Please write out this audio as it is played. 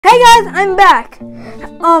Hey guys, I'm back.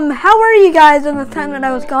 How were you guys in the time that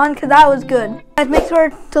I was gone? Cause that was good. Guys, make sure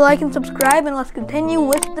to like and subscribe, and let's continue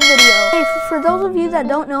with the video. Hey, for those of you that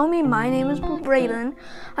don't know me, my name is Brayden.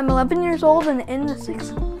 I'm 11 years old and in the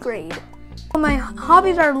 6th grade. My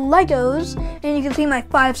hobbies are Legos, and you can see my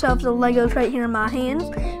 5 sets of Legos right here in my hands.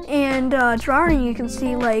 And drawing, you can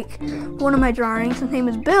see like one of my drawings. His name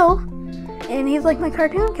is Bill, and he's like my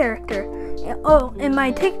cartoon character. Oh, and my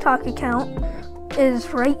TikTok account is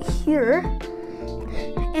right here.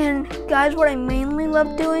 And guys, what I mainly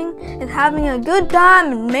love doing is having a good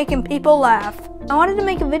time and making people laugh. I wanted to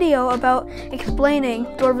make a video about explaining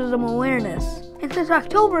Dwarfism awareness. And since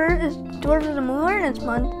October is Dwarfism Awareness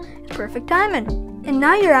Month, it's perfect timing. And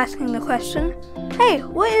now you're asking the question, hey,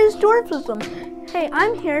 what is Dwarfism? Hey,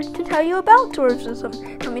 I'm here to tell you about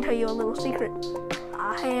Dwarfism. Let me tell you a little secret.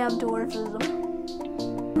 I have Dwarfism.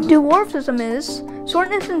 Dwarfism is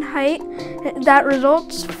shortness in height that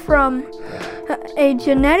results from a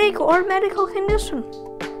genetic or medical condition.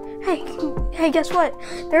 Hey, guess what?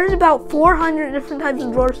 There's about 400 different types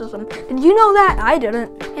of dwarfism. Did you know that? I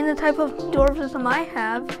didn't. And the type of dwarfism I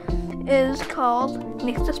have is called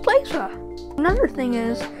niche dysplasia. Another thing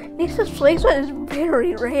is, niche dysplasia is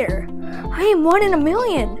very rare. I am 1 in a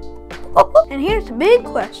million. And here's the big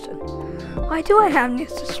question. Why do I have niche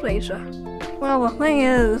dysplasia? Well, the thing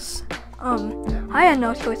is, I had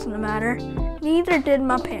no choice in the matter. Neither did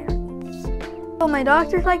my parents. So my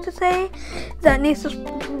doctors like to say that niche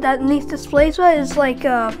dysplasia is like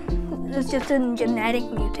it's just a genetic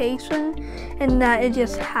mutation, and that it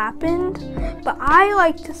just happened. But I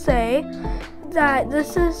like to say that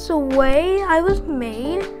this is the way I was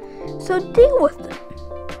made, so deal with it.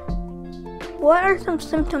 What are some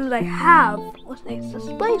symptoms I have with niche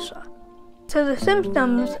dysplasia? So the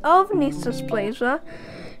symptoms of niche dysplasia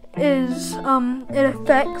is it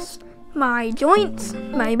affects my joints,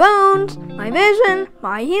 my bones, my vision,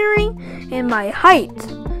 my hearing, and my height.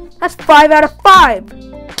 That's 5 out of 5.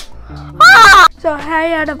 Ah! So I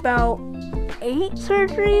had about 8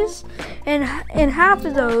 surgeries, and half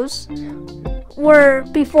of those were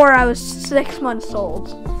before I was 6 months old.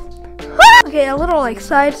 Ah! Okay, a little like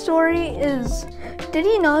side story is, did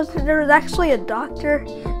you know that there was actually a doctor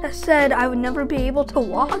that said I would never be able to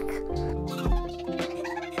walk?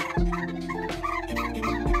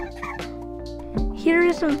 Here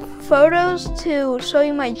are some photos to show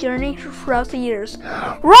you my journey throughout the years.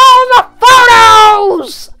 Roll the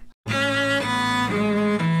photos!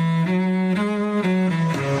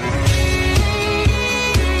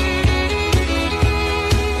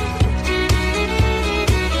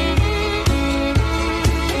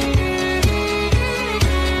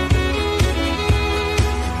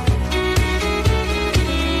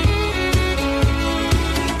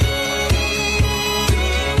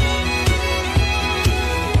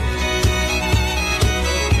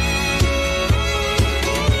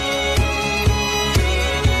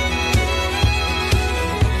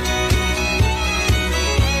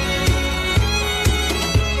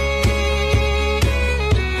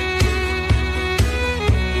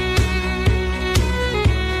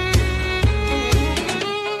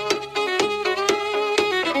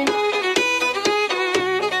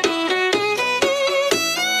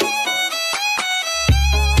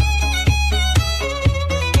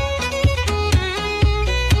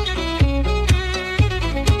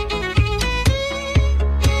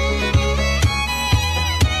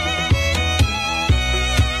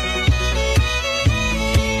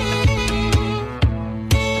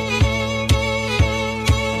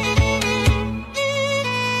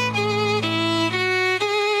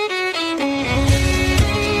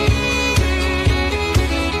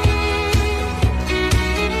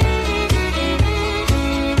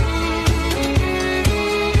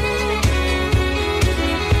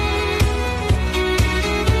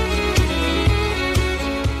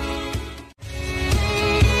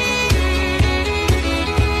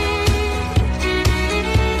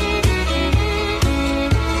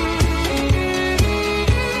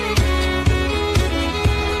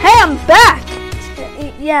 I'm back!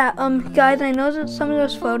 Yeah, guys, I know that some of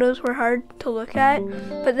those photos were hard to look at,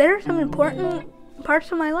 but they're some important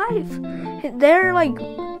parts of my life. They're like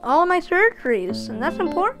all of my surgeries, and that's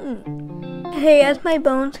important. Hey, as my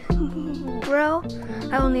bones grow,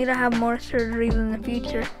 I will need to have more surgeries in the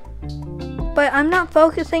future. But I'm not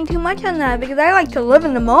focusing too much on that because I like to live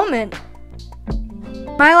in the moment.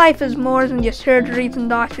 My life is more than just surgeries and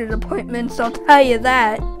doctor's appointments, I'll tell you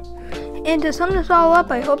that. And to sum this all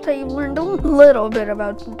up, I hope that you've learned a little bit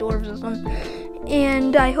about dwarfism,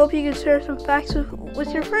 and I hope you can share some facts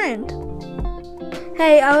with your friend.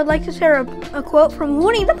 Hey, I would like to share a quote from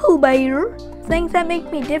Winnie the Pooh Bear. things that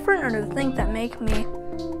make me different or the things that make me?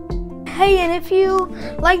 Hey, and if you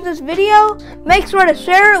like this video, make sure to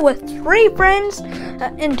share it with 3 friends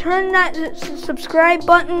and turn that subscribe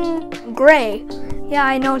button gray. Yeah,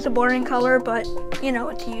 I know it's a boring color, but you know,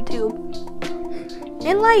 it's YouTube.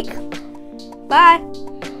 And like, bye.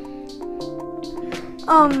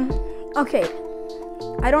 Okay.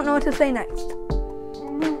 I don't know what to say next.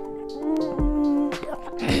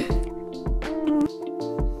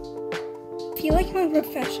 I feel like I'm a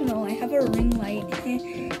professional. I have a ring light.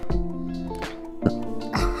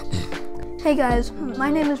 Hey guys, my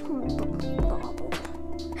name is...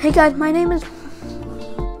 Hey guys, my name is...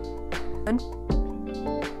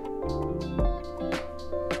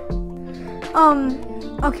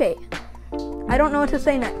 Okay. I don't know what to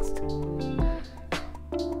say next.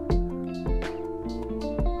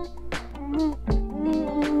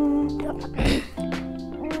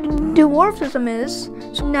 Dwarfism is...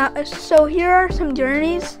 So here are some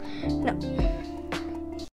journeys. No.